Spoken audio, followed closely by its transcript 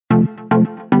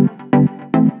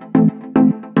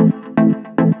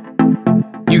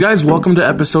guys, welcome to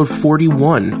episode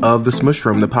 41 of The Smush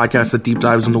Room, the podcast that deep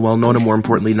dives into well-known and more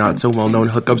importantly not so well-known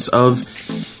hookups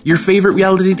of your favorite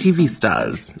reality TV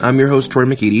stars. I'm your host, Troy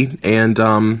McEady, and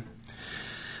I'm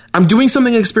doing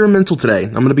something experimental today.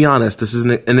 I'm going to be honest. This is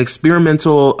an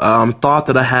experimental thought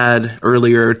that I had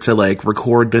earlier to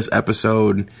record this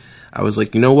episode. I was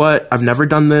like, you know what? I've never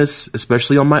done this,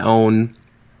 especially on my own.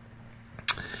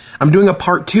 I'm doing a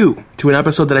part 2 to an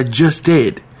episode that I just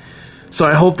did. So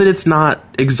I hope that it's not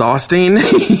exhausting.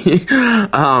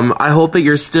 I hope that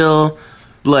you're still,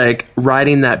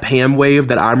 riding that Pam wave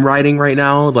that I'm riding right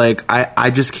now. I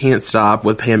just can't stop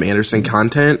with Pam Anderson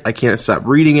content. I can't stop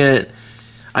reading it.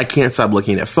 I can't stop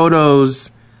looking at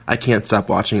photos. I can't stop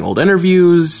watching old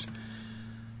interviews.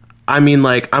 I mean,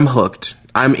 I'm hooked.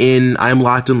 I'm in. I'm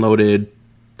locked and loaded.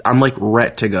 I'm,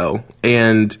 ready to go.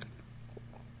 And,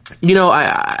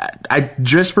 I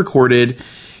just recorded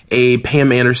a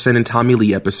Pam Anderson and Tommy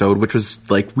Lee episode, which was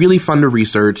really fun to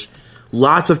research.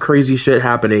 Lots of crazy shit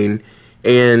happening.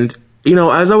 And,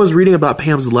 as I was reading about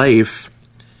Pam's life,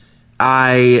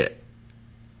 I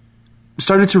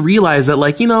started to realize that,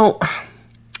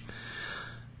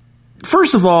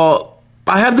 first of all,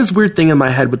 I have this weird thing in my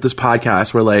head with this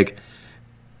podcast where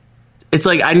it's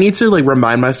I need to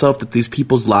remind myself that these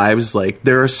people's lives,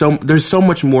 there's so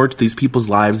much more to these people's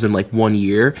lives than 1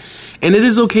 year. And it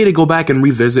is okay to go back and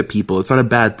revisit people. It's not a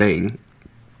bad thing.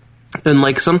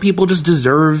 And some people just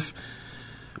deserve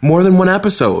more than one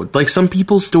episode. Some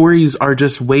people's stories are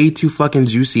just way too fucking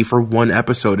juicy for one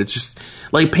episode. It's just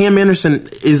Pam Anderson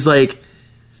is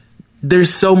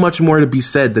there's so much more to be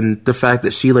said than the fact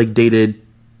that she dated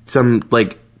some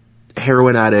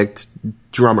heroin addict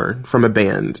drummer from a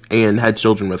band and had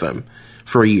children with him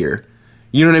for a year.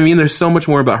 You know what I mean? There's so much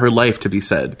more about her life to be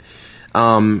said.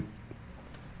 And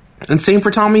same for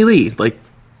Tommy Lee,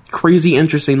 crazy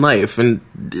interesting life, and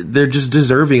they're just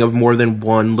deserving of more than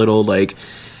one little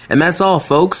and that's all,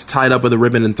 folks, tied up with a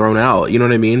ribbon and thrown out. You know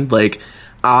what I mean?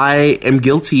 I am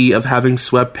guilty of having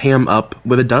swept Pam up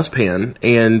with a dustpan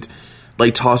and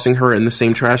tossing her in the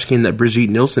same trash can that Brigitte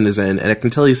Nielsen is in. And I can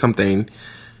tell you something.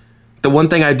 The one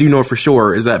thing I do know for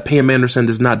sure is that Pam Anderson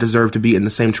does not deserve to be in the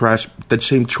same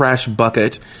trash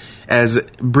bucket as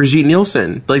Brigitte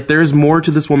Nielsen. There's more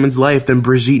to this woman's life than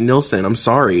Brigitte Nielsen. I'm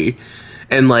sorry.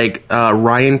 And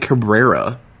Ryan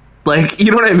Cabrera.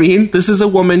 You know what I mean? This is a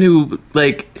woman who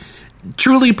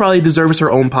truly probably deserves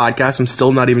her own podcast. I'm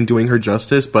still not even doing her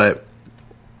justice, but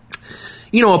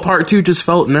a part 2 just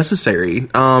felt necessary.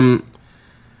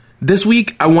 This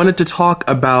week I wanted to talk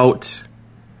about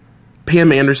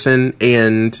Pam Anderson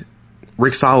and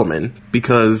Rick Soloman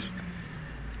because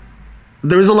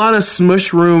there was a lot of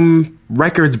smush room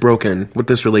records broken with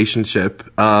this relationship.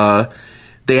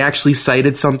 They actually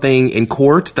cited something in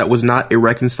court that was not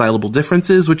irreconcilable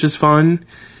differences, which is fun.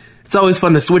 It's always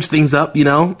fun to switch things up,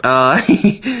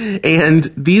 and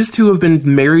these two have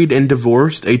been married and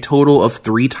divorced a total of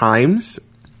 3 times.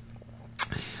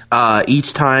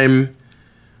 Each time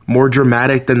more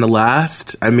dramatic than the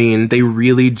last. I mean, they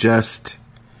really just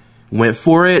went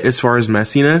for it as far as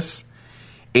messiness.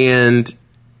 And,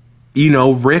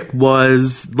 Rick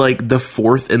was the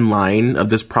 4th in line of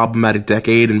this problematic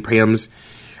decade in Pam's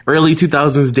early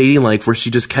 2000s dating life, where she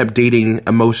just kept dating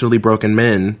emotionally broken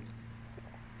men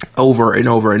over and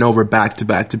over and over, back to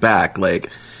back to back.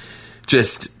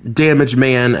 Just damaged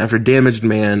man after damaged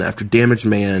man after damaged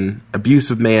man,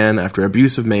 abusive man after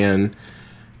abusive man.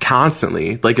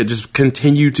 Constantly. It just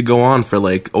continued to go on for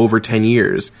over 10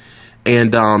 years.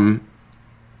 And, I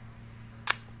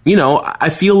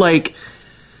feel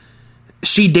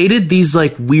she dated these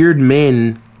weird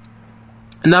men,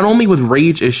 not only with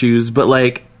rage issues, but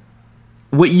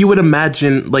what you would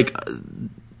imagine,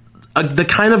 the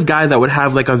kind of guy that would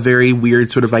have a very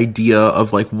weird sort of idea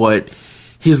of what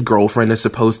his girlfriend is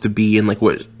supposed to be and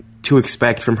what to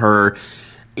expect from her.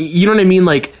 You know what I mean?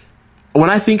 When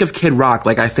I think of Kid Rock,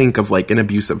 I think of, an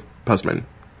abusive husband.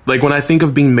 When I think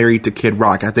of being married to Kid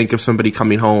Rock, I think of somebody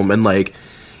coming home and,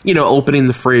 opening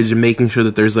the fridge and making sure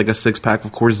that there's, a 6-pack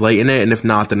of Coors Light in it. And if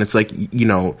not, then it's,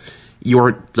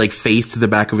 your, face to the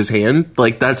back of his hand.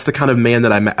 That's the kind of man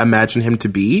that I imagine him to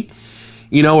be.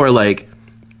 Or, I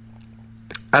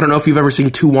don't know if you've ever seen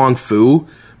Tu Wong Fu,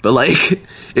 but,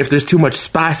 if there's too much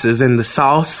spices in the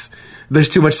sauce, there's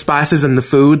too much spices in the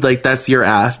food, that's your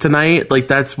ass tonight.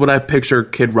 That's what I picture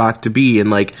Kid Rock to be.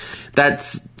 And, that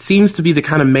seems to be the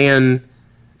kind of man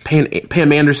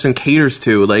Pam Anderson caters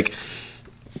to.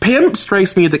 Pam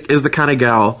strikes me as the kind of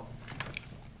gal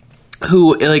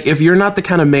who, if you're not the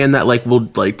kind of man that, will,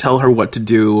 tell her what to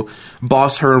do,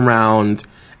 boss her around,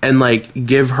 and,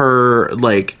 give her,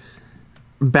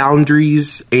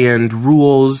 boundaries and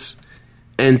rules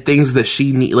and things that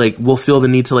she will feel the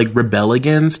need to like rebel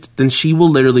against, then she will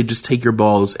literally just take your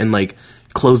balls and like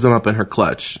close them up in her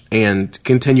clutch and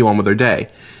continue on with her day.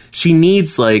 She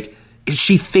needs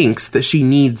she thinks that she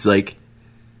needs like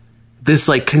this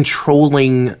like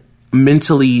controlling,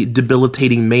 mentally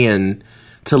debilitating man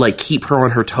to like keep her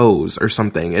on her toes or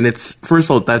something. And it's, first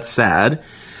of all, that's sad.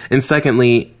 And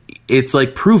secondly, it's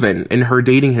like proven in her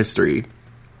dating history.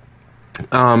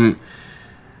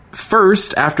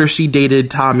 First, after she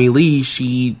dated Tommy Lee,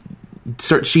 she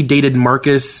dated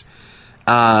Marcus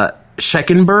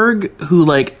Scheckenberg, who,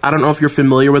 like, I don't know if you're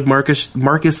familiar with Marcus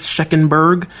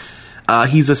Scheckenberg.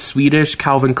 He's a Swedish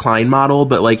Calvin Klein model,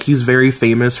 but like he's very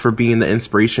famous for being the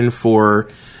inspiration for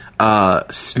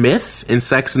Smith in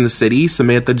Sex and the City,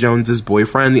 Samantha Jones's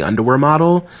boyfriend, the underwear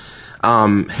model.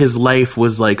 His life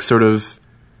was like sort of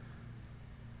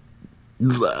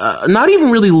not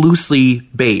even really loosely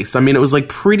based. I mean, it was like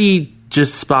pretty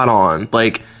just spot on.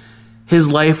 Like his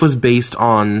life was based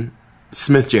on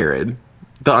Smith Jared,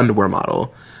 the underwear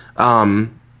model.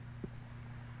 And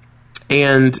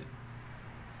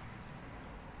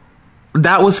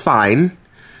that was fine,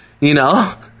 you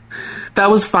know?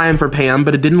 That was fine for Pam,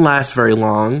 but it didn't last very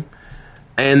long.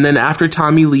 And then after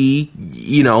Tommy Lee,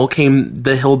 you know, came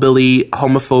the hillbilly,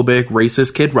 homophobic,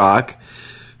 racist Kid Rock,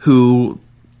 who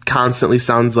constantly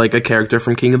sounds like a character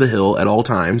from King of the Hill at all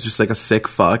times, just like a sick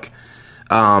fuck.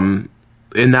 And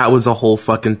that was a whole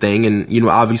fucking thing. And, you know,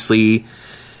 obviously,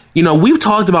 you know, we've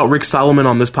talked about Rick Soloman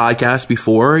on this podcast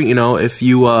before. You know, if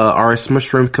you are a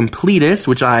Smush Room completist,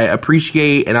 which I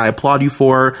appreciate and I applaud you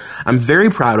for, I'm very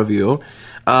proud of you,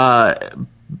 then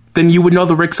you would know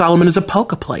that Rick Soloman is a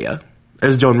polka player,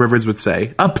 as Joan Rivers would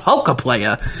say. A polka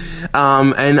player.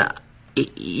 And,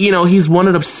 you know, he's won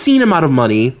an obscene amount of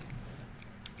money.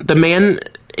 The man,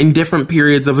 in different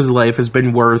periods of his life, has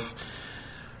been worth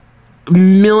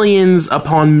millions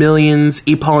upon millions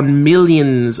upon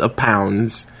millions of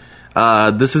pounds.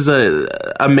 This is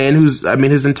a man who's, I mean,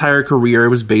 his entire career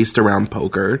was based around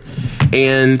poker.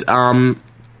 And I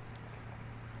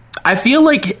feel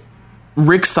like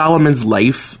Rick Solomon's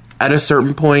life at a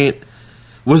certain point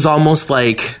was almost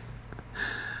like,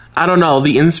 I don't know,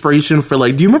 the inspiration for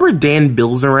like, do you remember Dan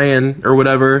Bilzerian or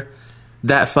whatever?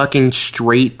 That fucking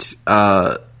straight,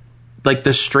 like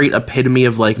the straight epitome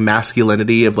of like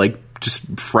masculinity, of like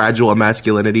just fragile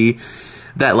masculinity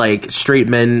that like straight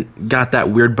men got that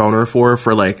weird boner for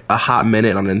like a hot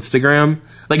minute on Instagram.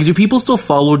 Like, do people still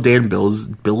follow Dan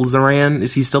Bilzerian?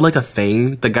 Is he still like a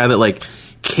thing? The guy that like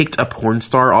kicked a porn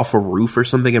star off a roof or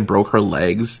something and broke her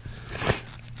legs.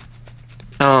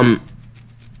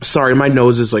 Sorry, my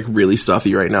nose is like really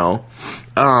stuffy right now.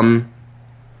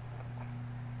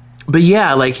 But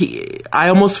yeah, like I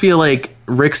almost feel like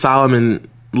Rick Solomon,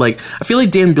 like I feel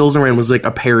like Dan Bilzerian was like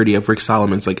a parody of Rick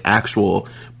Solomon's like actual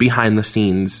behind the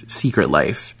scenes secret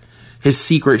life, his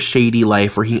secret shady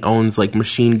life where he owns like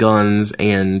machine guns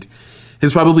and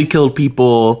has probably killed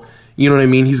people. You know what I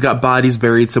mean? He's got bodies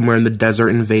buried somewhere in the desert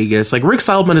in Vegas. Like Rick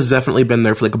Solomon has definitely been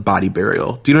there for like a body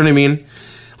burial. Do you know what I mean?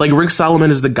 Like Rick Solomon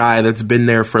is the guy that's been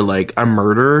there for like a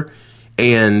murder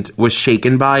and was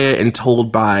shaken by it and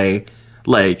told by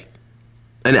like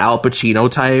an Al Pacino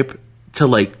type to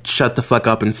like shut the fuck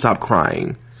up and stop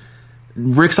crying.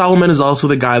 Rick Solomon is also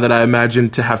the guy that I imagine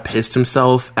to have pissed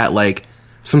himself at like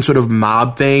some sort of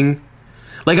mob thing.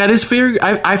 Like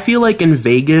I feel like in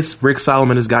Vegas, Rick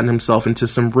Solomon has gotten himself into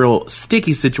some real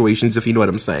sticky situations, if you know what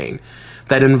I'm saying,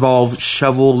 that involve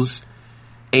shovels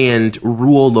and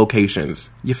rural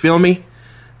locations. You feel me?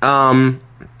 I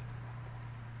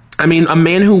mean, a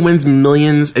man who wins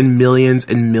millions and millions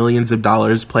and millions of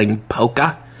dollars playing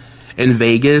poker in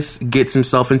Vegas gets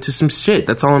himself into some shit.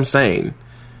 That's all I'm saying.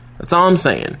 That's all I'm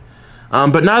saying.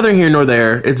 But neither here nor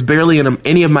there. It's barely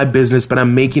any of my business, but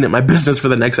I'm making it my business for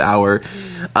the next hour.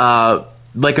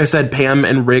 Like I said, Pam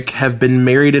and Rick have been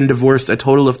married and divorced a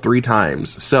total of 3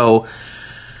 times. So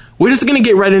we're just going to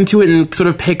get right into it and sort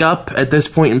of pick up at this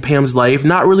point in Pam's life.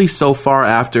 Not really so far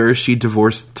after she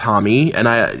divorced Tommy. And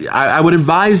I would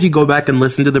advise you go back and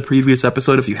listen to the previous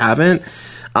episode if you haven't.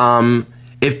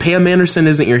 If Pam Anderson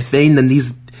isn't your thing, then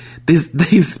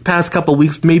these past couple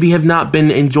weeks maybe have not been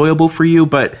enjoyable for you.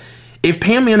 But if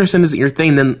Pam Anderson isn't your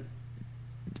thing, then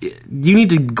you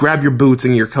need to grab your boots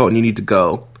and your coat and you need to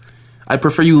go. I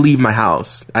prefer you leave my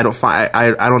house. I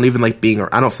don't even like being,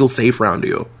 I don't feel safe around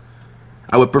you.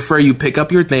 I would prefer you pick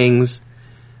up your things.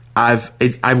 I've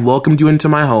welcomed you into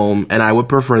my home, and I would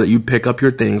prefer that you pick up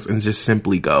your things and just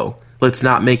simply go. Let's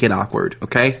not make it awkward,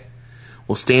 okay?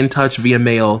 We'll stay in touch via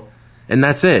mail, and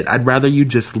that's it. I'd rather you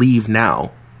just leave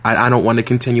now. I don't want to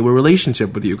continue a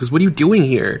relationship with you because what are you doing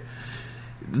here?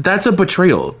 That's a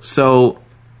betrayal. So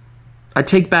I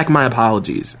take back my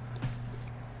apologies.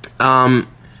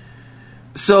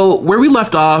 So where we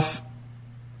left off,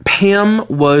 Pam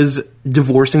was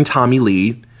divorcing Tommy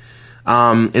Lee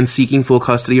and seeking full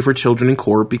custody of her children in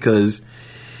court because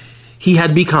he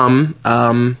had become,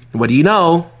 what do you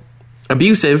know,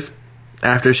 abusive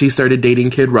after she started dating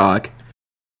Kid Rock.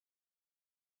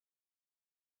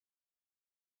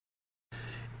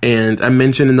 And I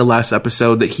mentioned in the last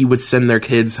episode that he would send their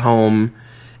kids home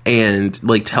and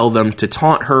like tell them to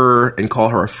taunt her and call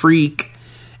her a freak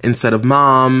instead of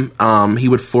mom. He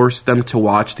would force them to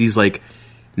watch these like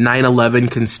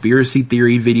 9/11 conspiracy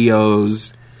theory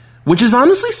videos, which is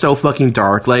honestly so fucking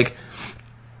dark. Like,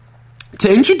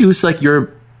 to introduce like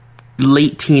your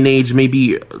late teenage,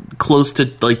 maybe close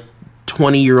to like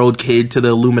 20-year-old kid to the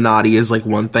Illuminati is like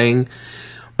one thing.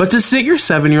 But to sit your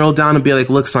 7-year-old down and be like,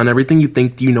 look, son, everything you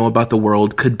think you know about the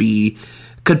world could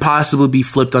possibly be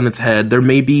flipped on its head. There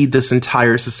may be this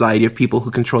entire society of people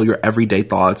who control your everyday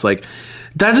thoughts. Like,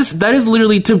 that is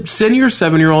literally, to send your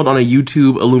 7-year-old on a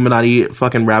YouTube Illuminati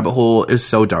fucking rabbit hole is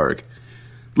so dark.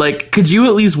 Like, could you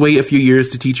at least wait a few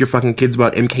years to teach your fucking kids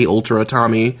about MK Ultra,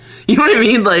 Tommy? You know what I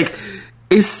mean? Like,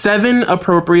 is 7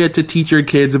 appropriate to teach your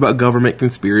kids about government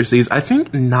conspiracies? I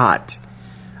think not.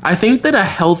 I think that a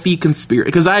healthy conspiracy,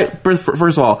 because I, first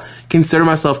of all, consider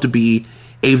myself to be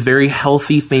a very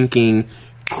healthy thinking,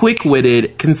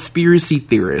 quick-witted conspiracy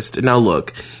theorist. Now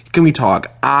look, can we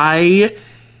talk? I'm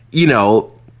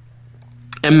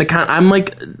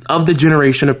like of the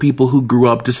generation of people who grew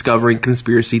up discovering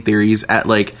conspiracy theories at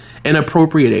like an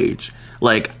appropriate age.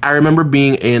 Like, I remember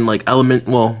being in like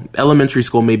elementary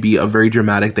school may be a very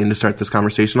dramatic thing to start this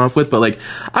conversation off with, but like,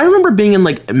 I remember being in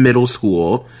like middle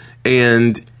school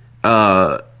and,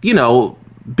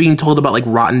 being told about like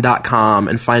rotten.com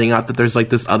and finding out that there's like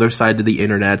this other side to the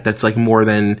internet that's like more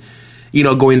than,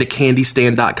 going to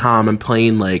candystand.com and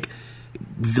playing like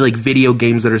video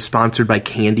games that are sponsored by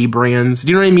candy brands.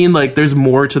 Do you know what I mean? Like, there's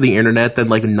more to the internet than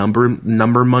like number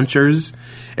munchers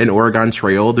and Oregon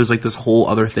Trail. There's like this whole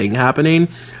other thing happening.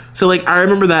 So like, I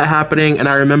remember that happening, and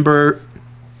I remember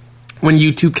when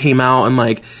YouTube came out and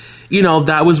like,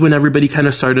 that was when everybody kind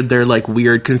of started their like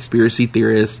weird conspiracy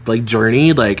theorist like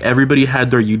journey. Like, everybody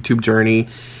had their YouTube journey,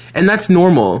 and that's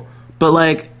normal. But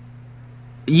like,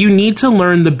 you need to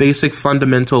learn the basic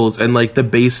fundamentals and like the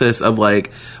basis of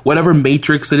like whatever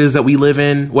matrix it is that we live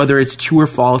in, whether it's true or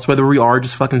false, whether we are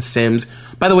just fucking Sims.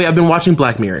 By the way, I've been watching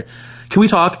Black Mirror. Can we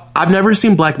talk? I've never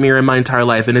seen Black Mirror in my entire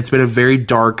life, and it's been a very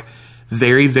dark,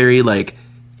 very, very like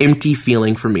empty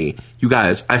feeling for me. You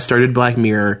guys, I started Black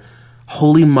Mirror.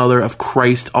 Holy Mother of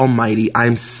Christ Almighty,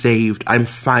 I'm saved. I'm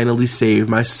finally saved.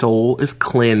 My soul is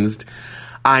cleansed.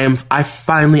 I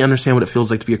finally understand what it feels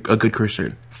like to be a good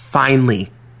Christian. Finally.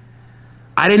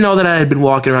 I didn't know that I had been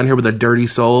walking around here with a dirty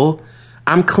soul.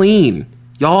 I'm clean.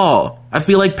 Y'all, I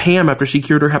feel like Pam after she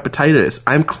cured her hepatitis.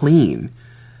 I'm clean.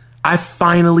 I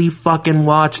finally fucking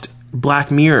watched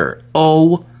Black Mirror.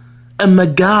 Oh my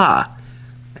God.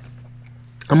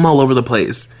 I'm all over the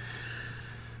place.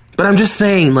 But I'm just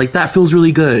saying, like, that feels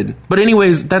really good. But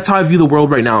anyways, that's how I view the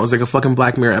world right now. It's like a fucking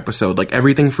Black Mirror episode. Like,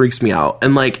 everything freaks me out.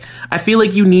 And, like, I feel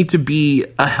like you need to be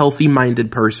a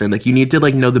healthy-minded person. Like, you need to,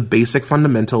 like, know the basic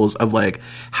fundamentals of, like,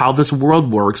 how this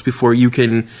world works before you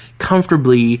can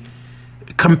comfortably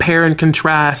compare and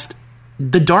contrast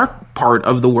the dark part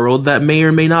of the world that may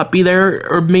or may not be there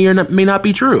or may not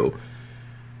be true.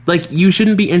 Like, you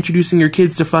shouldn't be introducing your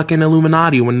kids to fucking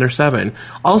Illuminati when they're 7.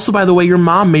 Also, by the way, your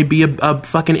mom may be a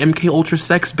fucking MK Ultra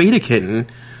sex beta kitten.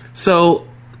 So,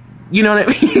 you know what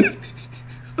I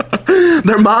mean?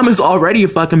 Their mom is already a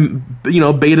fucking,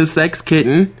 beta sex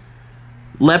kitten.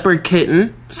 Leopard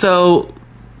kitten. So,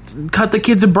 cut the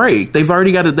kids a break. They've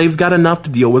got enough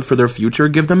to deal with for their future.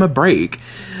 Give them a break.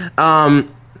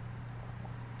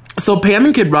 So Pam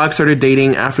and Kid Rock started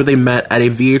dating after they met at a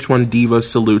VH1 Diva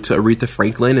salute to Aretha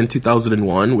Franklin in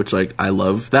 2001, which, like, I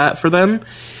love that for them.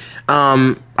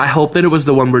 I hope that it was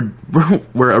the one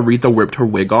where Aretha whipped her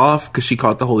wig off because she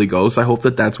caught the Holy Ghost. I hope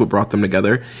that that's what brought them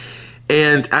together.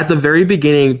 And at the very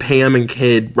beginning, Pam and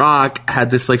Kid Rock had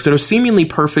this, like, sort of seemingly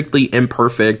perfectly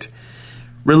imperfect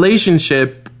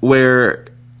relationship where,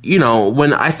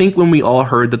 when we all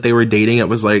heard that they were dating, it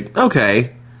was like,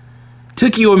 okay.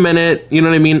 Took you a minute, you know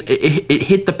what I mean? It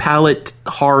hit the palate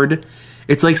hard.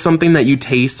 It's like something that you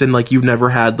taste and like you've never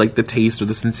had like the taste or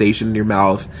the sensation in your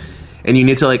mouth, and you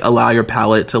need to like allow your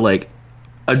palate to like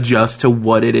adjust to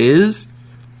what it is.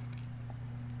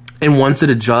 And once it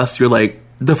adjusts, you're like,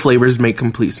 the flavors make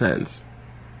complete sense.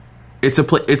 It's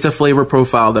a flavor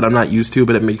profile that I'm not used to,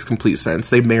 but it makes complete sense.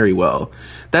 They marry well.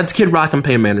 That's Kid Rock and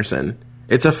Pam Anderson.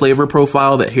 It's a flavor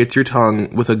profile that hits your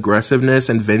tongue with aggressiveness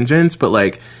and vengeance, but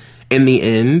like in the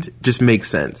end, just makes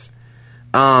sense.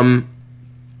 A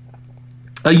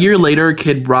year later,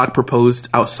 Kid Rock proposed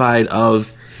outside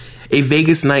of a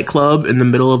Vegas nightclub in the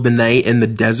middle of the night in the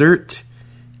desert.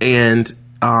 And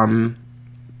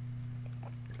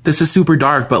this is super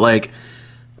dark, but like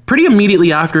pretty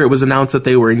immediately after it was announced that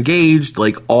they were engaged,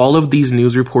 like all of these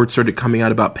news reports started coming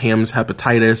out about Pam's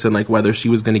hepatitis and like whether she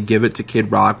was going to give it to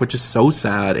Kid Rock, which is so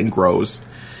sad and gross.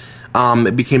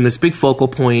 It became this big focal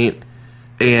point,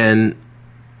 and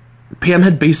Pam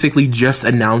had basically just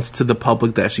announced to the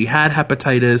public that she had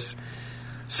hepatitis.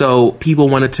 So people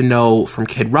wanted to know from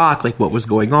Kid Rock, like, what was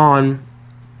going on.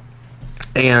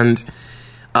 And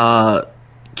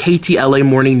KTLA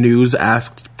Morning News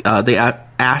asked,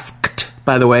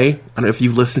 by the way, I don't know if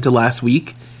you've listened to last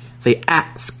week, they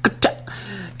asked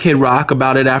Kid Rock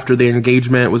about it after the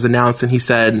engagement was announced, and he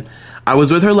said, I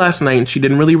was with her last night and she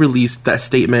didn't really release that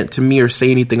statement to me or say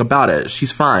anything about it.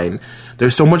 She's fine.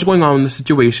 There's so much going on in the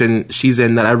situation she's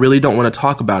in that I really don't want to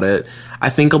talk about it. I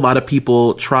think a lot of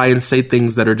people try and say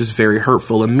things that are just very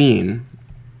hurtful and mean.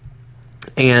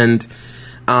 And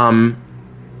I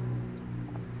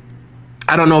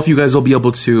don't know if you guys will be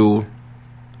able to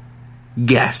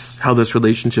guess how this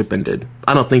relationship ended.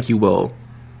 I don't think you will,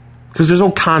 because there's no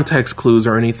context clues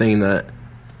or anything that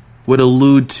would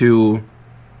allude to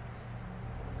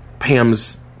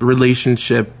Pam's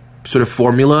relationship sort of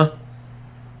formula.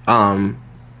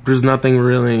 There's nothing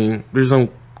really, there's no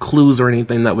clues or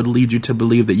anything that would lead you to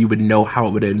believe that you would know how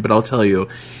it would end, but I'll tell you,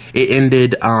 it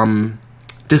ended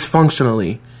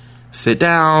dysfunctionally. Sit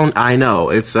down. I know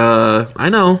it's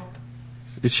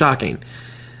shocking.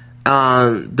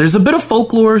 There's a bit of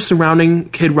folklore surrounding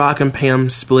Kid Rock and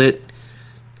Pam's split.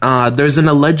 There's an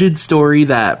alleged story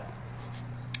that,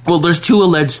 well, there's two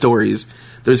alleged stories.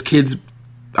 There's Kid's,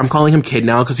 I'm calling him Kid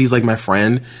now because he's like my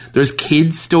friend. There's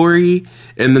Kid's story,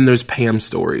 and then there's Pam's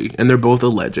story, and they're both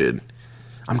alleged.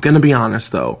 I'm gonna be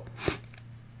honest though.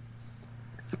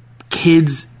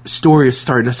 Kid's story is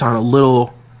starting to sound a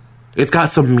little, it's got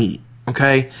some meat,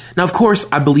 okay? Now, of course,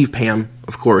 I believe Pam,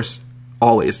 of course,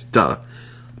 always, duh.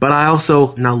 But I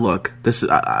also, now look,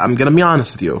 I'm gonna be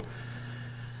honest with you.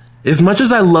 As much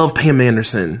as I love Pam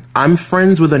Anderson, I'm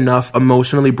friends with enough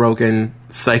emotionally broken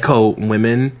psycho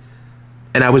women,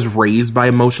 and I was raised by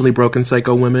emotionally broken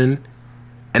psycho women,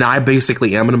 and I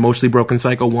basically am an emotionally broken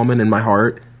psycho woman in my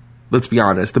heart. Let's be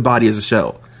honest, the body is a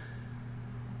shell.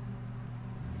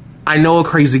 I know a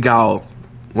crazy gal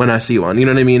when I see one, you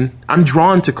know what I mean? I'm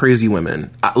drawn to crazy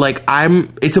women.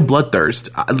 It's a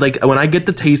bloodthirst. Like, when I get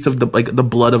the taste of the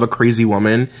blood of a crazy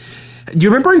woman. Do you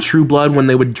remember in True Blood when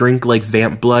they would drink like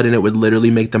vamp blood and it would literally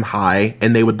make them high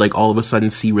and they would like all of a sudden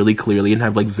see really clearly and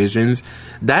have like visions?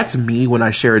 That's me when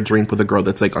I share a drink with a girl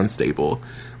that's like unstable.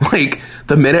 Like,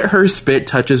 the minute her spit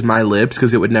touches my lips,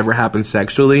 because it would never happen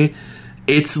sexually,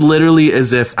 it's literally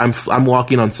as if I'm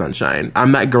walking on sunshine.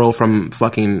 I'm that girl from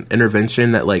fucking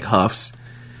Intervention that like huffs.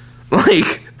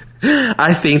 Like,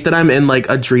 I think that I'm in like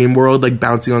a dream world, like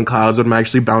bouncing on clouds, but I'm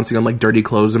actually bouncing on like dirty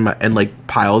clothes and like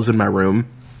piles in my room.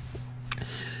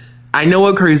 I know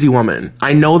a crazy woman.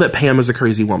 I know that Pam is a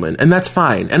crazy woman, and that's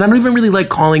fine. And I don't even really like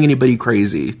calling anybody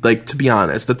crazy. Like, to be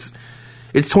honest, it's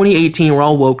 2018. We're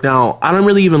all woke now. I don't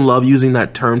really even love using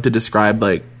that term to describe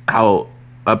like how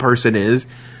a person is,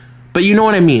 but you know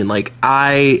what I mean. Like,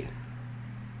 I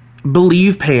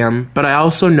believe Pam, but I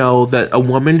also know that a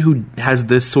woman who has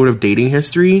this sort of dating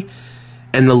history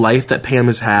and the life that Pam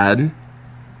has had,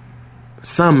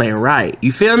 something ain't right.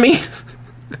 You feel me?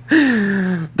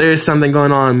 There's something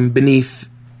going on beneath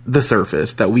the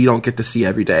surface that we don't get to see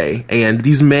every day. And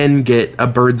these men get a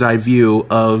bird's eye view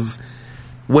of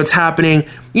what's happening.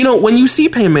 You know, when you see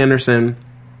Pam Anderson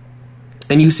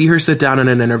and you see her sit down in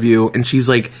an interview and she's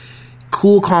like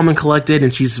cool, calm, and collected,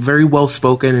 and she's very well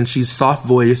spoken, and she's soft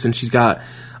voice, and she's got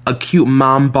a cute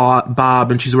mom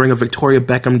bob, and she's wearing a Victoria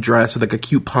Beckham dress with like a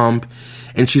cute pump,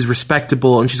 and she's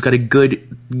respectable, and she's got a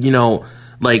good, you know,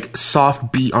 like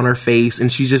soft beat on her face,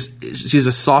 and she's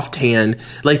a soft tan.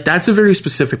 Like, that's a very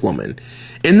specific woman.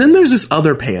 And then there's this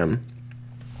other Pam.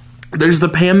 There's the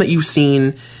Pam that you've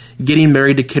seen getting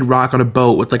married to Kid Rock on a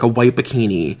boat with like a white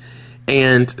bikini,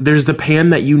 and there's the Pam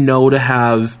that you know to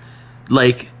have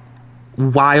like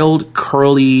wild,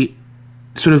 curly,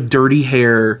 sort of dirty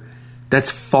hair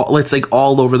that's like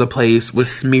all over the place, with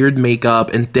smeared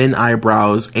makeup and thin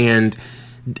eyebrows and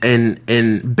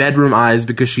bedroom eyes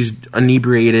because she's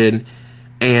inebriated,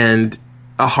 and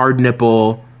a hard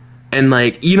nipple, and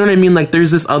like, you know what I mean? Like,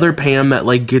 there's this other Pam that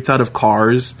like gets out of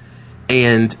cars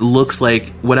and looks like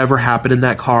whatever happened in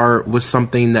that car was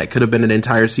something that could have been an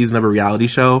entire season of a reality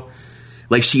show.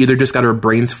 Like, she either just got her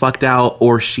brains fucked out,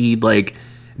 or she, like,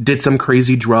 did some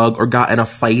crazy drug, or got in a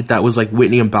fight that was, like,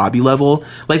 Whitney and Bobby level.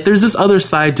 Like, there's this other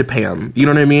side to Pam, you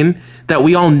know what I mean? That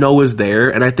we all know is there,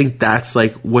 and I think that's,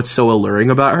 like, what's so alluring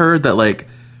about her, that, like,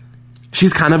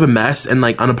 she's kind of a mess and,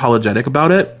 like, unapologetic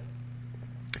about it.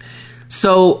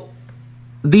 So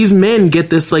these men get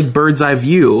this, like, bird's eye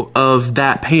view of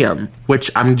that Pam,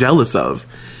 which I'm jealous of.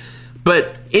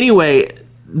 But anyway,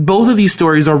 both of these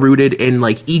stories are rooted in,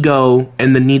 like, ego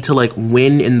and the need to, like,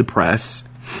 win in the press.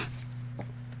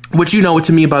 Which, you know,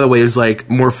 to me, by the way, is, like,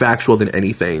 more factual than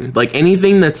anything. Like,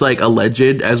 anything that's, like,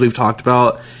 alleged, as we've talked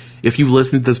about, if you've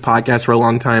listened to this podcast for a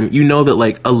long time, you know that,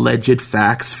 like, alleged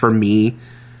facts for me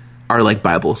are, like,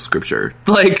 Bible scripture.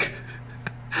 Like,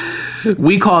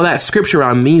 we call that scripture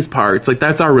on these parts. Like,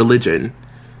 that's our religion.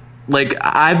 Like,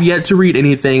 I've yet to read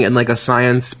anything in, like, a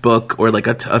science book or, like,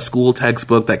 a school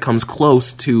textbook that comes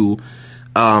close to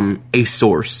a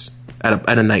source at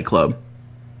a nightclub.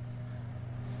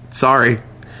 Sorry.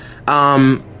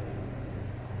 So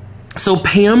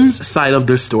Pam's side of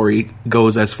this story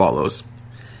goes as follows.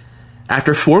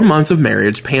 After 4 months of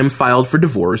marriage, Pam filed for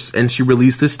divorce, and she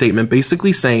released this statement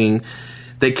basically saying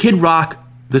that Kid Rock,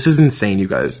 this is insane, you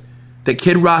guys, that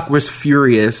Kid Rock was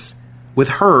furious with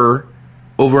her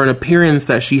over an appearance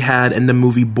that she had in the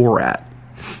movie Borat.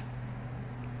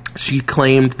 She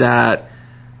claimed that,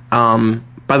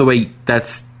 by the way,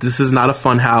 this is not a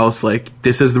fun house. Like,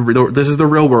 this is the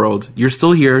real world. You're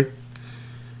still here.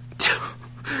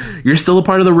 You're still a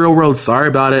part of the real world. Sorry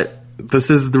about it. This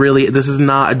is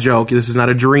not a joke. This is not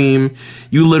a dream.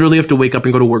 You literally have to wake up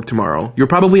and go to work tomorrow. You're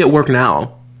probably at work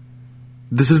now.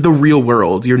 This is the real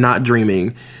world. You're not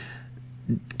dreaming.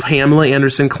 Pamela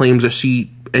Anderson claims that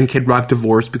she and Kid Rock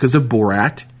divorced because of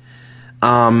Borat.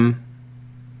 Now,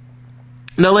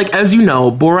 like, as you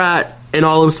know, Borat and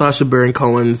all of Sacha Baron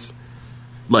Cohen's,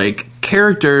 like,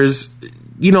 characters,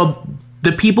 you know,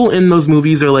 the people in those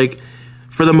movies are, like,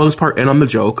 for the most part in on the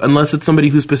joke, unless it's somebody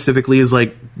who specifically is,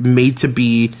 like, made to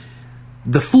be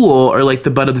the fool or, like,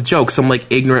 the butt of the joke. Some,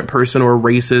 like, ignorant person or a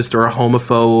racist or a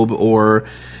homophobe or,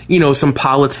 you know, some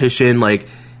politician. Like,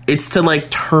 it's to, like,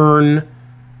 turn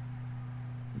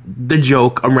the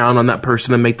joke around on that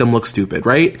person and make them look stupid,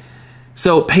 right?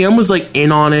 So Pam was, like,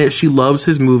 in on it. She loves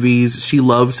his movies. She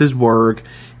loves his work.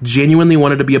 Genuinely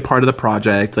wanted to be a part of the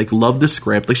project. Like, loved the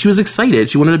script. Like, she was excited.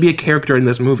 She wanted to be a character in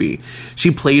this movie. She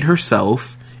played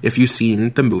herself, if you've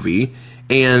seen the movie.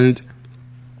 And,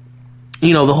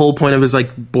 you know, the whole point of it is,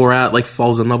 like, Borat, like,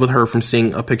 falls in love with her from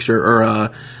seeing a picture or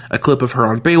a clip of her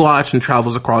on Baywatch and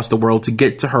travels across the world to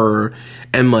get to her.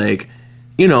 And, like,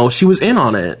 you know, she was in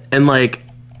on it. And, like,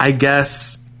 I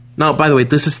guess... Now, by the way,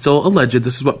 this is still alleged.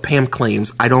 This is what Pam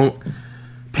claims.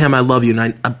 Pam, I love you,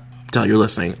 and I doubt you're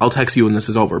listening. I'll text you when this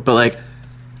is over. But, like,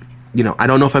 you know, I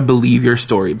don't know if I believe your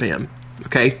story, Pam.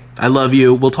 Okay? I love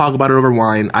you. We'll talk about it over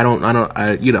wine. I don't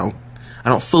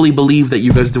fully believe that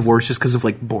you guys divorced just because of,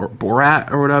 like,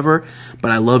 Borat or whatever.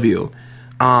 But I love you.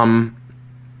 So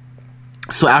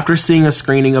after seeing a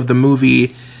screening of the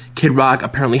movie, Kid Rock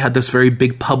apparently had this very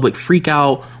big public freak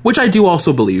out, which I do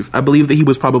also believe. I believe that he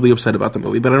was probably upset about the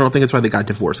movie, but I don't think it's why they got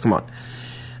divorced. Come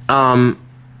on.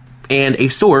 And a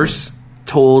source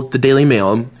told the Daily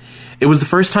Mail it was the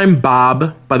first time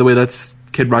Bob, by the way, that's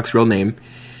Kid Rock's real name,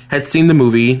 had seen the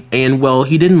movie, and, well,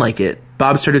 he didn't like it.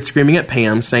 Bob started screaming at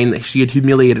Pam, saying that she had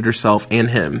humiliated herself and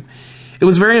him. It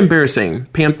was very embarrassing.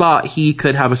 Pam thought he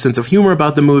could have a sense of humor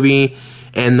about the movie,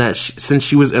 and that since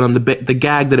she was in on the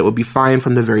gag, that it would be fine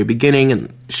from the very beginning,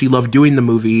 and she loved doing the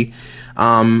movie.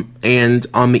 And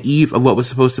on the eve of what was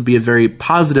supposed to be a very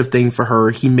positive thing for her,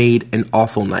 he made an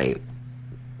awful night.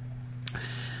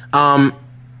 Now,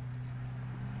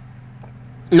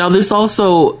 this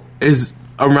also is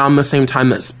around the same time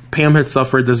that Pam had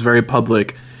suffered this very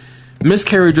public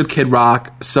miscarriage with Kid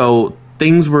Rock, so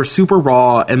things were super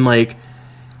raw, and, like,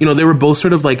 you know, they were both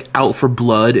sort of, like, out for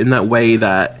blood in that way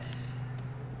that,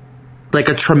 like,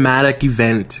 a traumatic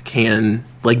event can,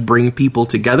 like, bring people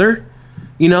together,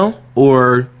 you know,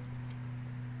 or,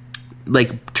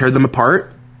 like, tear them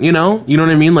apart, you know what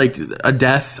I mean? Like, a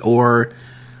death or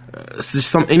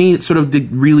any sort of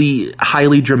really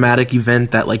highly dramatic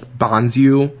event that, like, bonds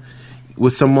you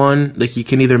with someone. Like, you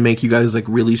can either make you guys, like,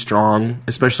 really strong,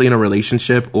 especially in a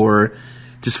relationship, or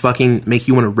just fucking make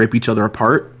you want to rip each other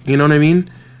apart, you know what I mean?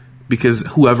 Because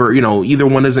whoever, you know, either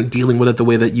one isn't dealing with it the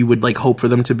way that you would, like, hope for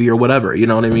them to be or whatever, you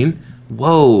know what I mean?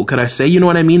 Whoa, could I say you know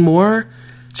what I mean more?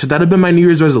 Should that have been my New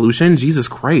Year's resolution? Jesus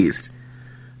Christ.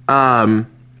 Now,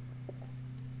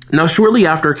 shortly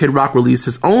after, Kid Rock released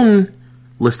his own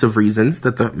list of reasons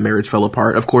that the marriage fell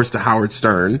apart. Of course, to Howard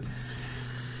Stern.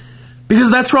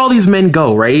 Because that's where all these men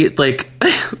go, right? Like,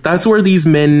 that's where these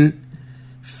men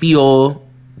feel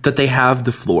that they have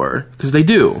the floor. Because they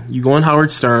do. You go on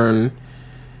Howard Stern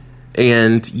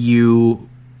and you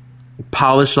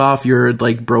polish off your,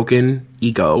 like, broken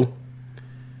ego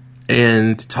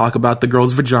and talk about the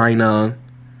girl's vagina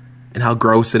and how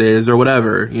gross it is or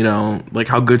whatever, you know, like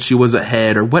how good she was at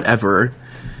head or whatever.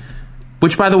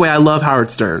 Which, by the way, I love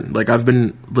Howard Stern. Like, I've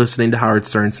been listening to Howard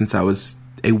Stern since I was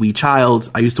a wee child.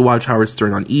 I used to watch Howard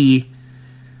Stern on E!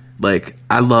 Like,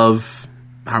 I love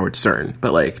Howard Stern.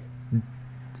 But, like,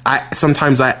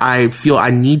 sometimes I feel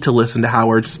I need to listen to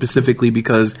Howard specifically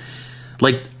because,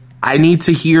 like, I need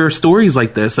to hear stories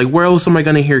like this. Like, where else am I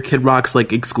going to hear Kid Rock's,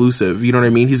 like, exclusive? You know what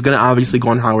I mean? He's going to obviously go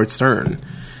on Howard Stern.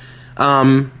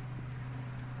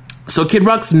 So Kid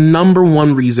Rock's number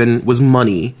one reason was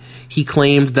money. He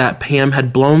claimed that Pam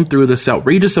had blown through this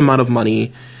outrageous amount of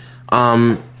money,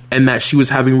 and that she was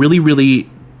having really, really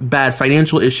bad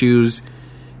financial issues.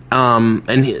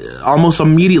 Almost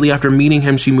immediately after meeting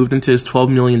him, she moved into his $12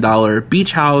 million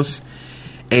beach house.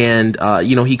 And,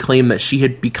 he claimed that she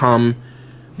had become,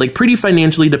 like, pretty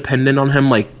financially dependent on him,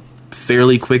 like,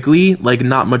 fairly quickly. Like,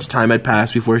 not much time had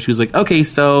passed before she was like, okay,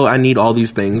 so I need all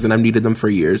these things, and I've needed them for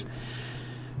years.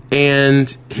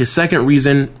 And his second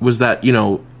reason was that,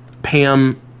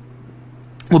 Pam,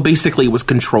 well, basically it was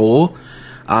control.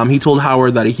 He told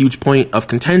Howard that a huge point of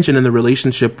contention in the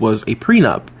relationship was a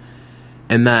prenup.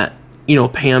 And that,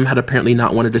 Pam had apparently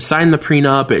not wanted to sign the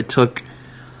prenup. It took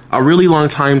a really long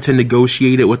time to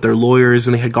negotiate it with their lawyers,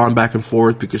 and they had gone back and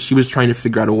forth because she was trying to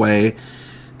figure out a way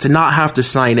to not have to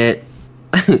sign it.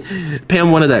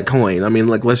 Pam wanted that coin. I mean,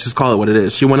 like, let's just call it what it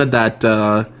is. She wanted that,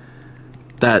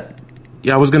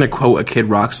 I was going to quote a Kid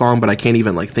Rock song, but I can't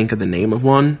even, like, think of the name of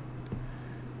one.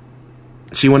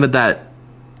 She wanted that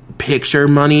picture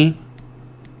money,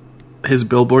 his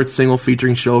Billboard single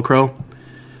featuring Sheryl Crow.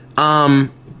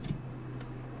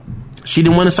 She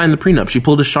didn't want to sign the prenup. She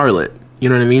pulled a Charlotte. You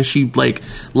know what I mean? She, like,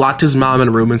 locked his mom in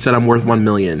a room and said, I'm worth $1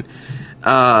 million.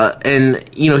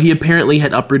 He apparently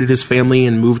had uprooted his family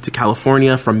and moved to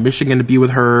California from Michigan to be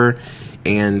with her.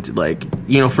 And, like,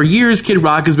 for years, Kid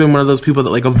Rock has been one of those people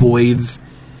that, like, avoids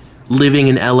living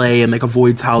in LA and, like,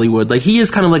 avoids Hollywood. Like, he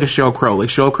is kind of like a Sheryl Crow. Like,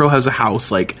 Sheryl Crow has a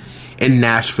house, like, in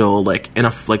Nashville, like, in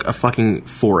a fucking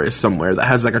forest somewhere that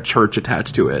has, like, a church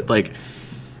attached to it. Like,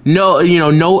 no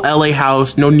LA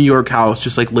house, no New York house,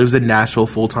 just, like, lives in Nashville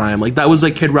full time. Like, that was,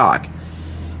 like, Kid Rock.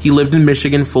 He lived in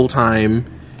Michigan full time,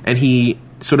 and he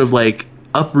sort of, like,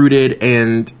 uprooted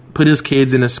and put his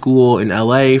kids in a school in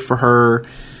LA for her.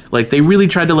 Like, they really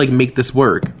tried to, like, make this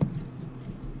work.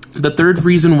 The third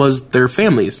reason was their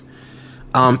families.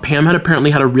 Pam had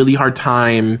apparently had a really hard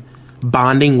time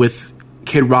bonding with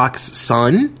Kid Rock's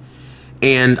son.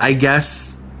 And I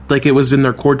guess, like, it was in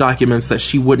their court documents that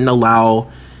she wouldn't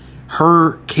allow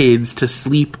her kids to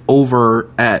sleep over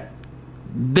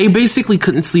they basically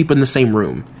couldn't sleep in the same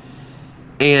room.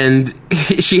 And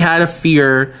she had a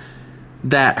fear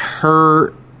that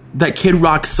Kid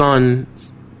Rock's son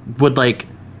would, like,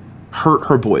 hurt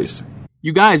her boys.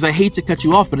 You guys, I hate to cut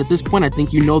you off, but at this point I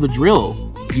think you know the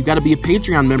drill. You gotta be a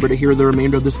Patreon member to hear the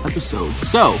remainder of this episode.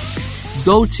 So,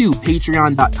 go to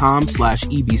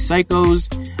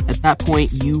patreon.com/ebpsychos. At that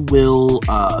point, you will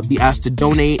be asked to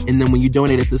donate, and then when you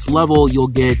donate at this level, you'll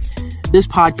get this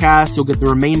podcast, you'll get the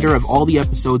remainder of all the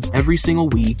episodes every single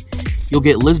week. You'll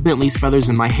get Liz Bentley's Feathers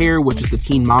in My Hair, which is the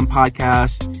Teen Mom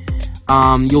podcast.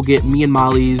 You'll get me and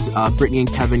Molly's Brittany and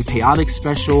Kevin Chaotic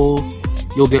special.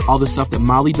 You'll get all the stuff that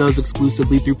Molly does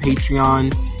exclusively through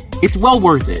Patreon. It's well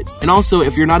worth it. And also,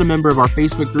 if you're not a member of our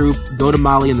Facebook group, go to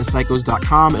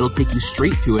mollyandthepsychos.com. It'll take you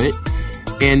straight to it.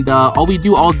 And all we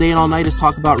do all day and all night is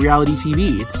talk about reality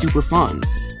TV. It's super fun.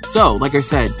 So, like I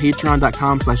said,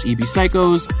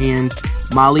 patreon.com/ebpsychos and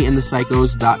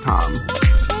mollyandthepsychos.com.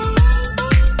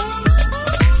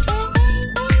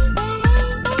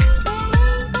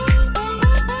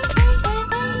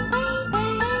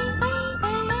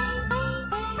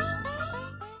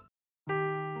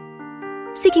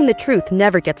 Seeking the truth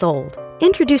never gets old.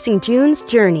 Introducing June's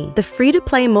Journey, the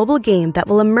free-to-play mobile game that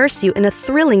will immerse you in a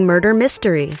thrilling murder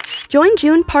mystery. Join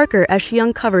June Parker as she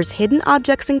uncovers hidden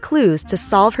objects and clues to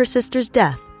solve her sister's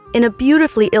death in a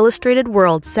beautifully illustrated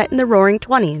world set in the Roaring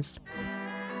 '20s.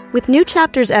 With new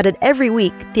chapters added every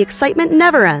week, the excitement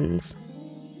never ends.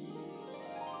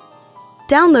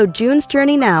 Download June's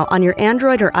Journey now on your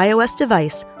Android or iOS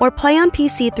device, or play on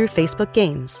PC through Facebook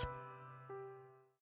Games.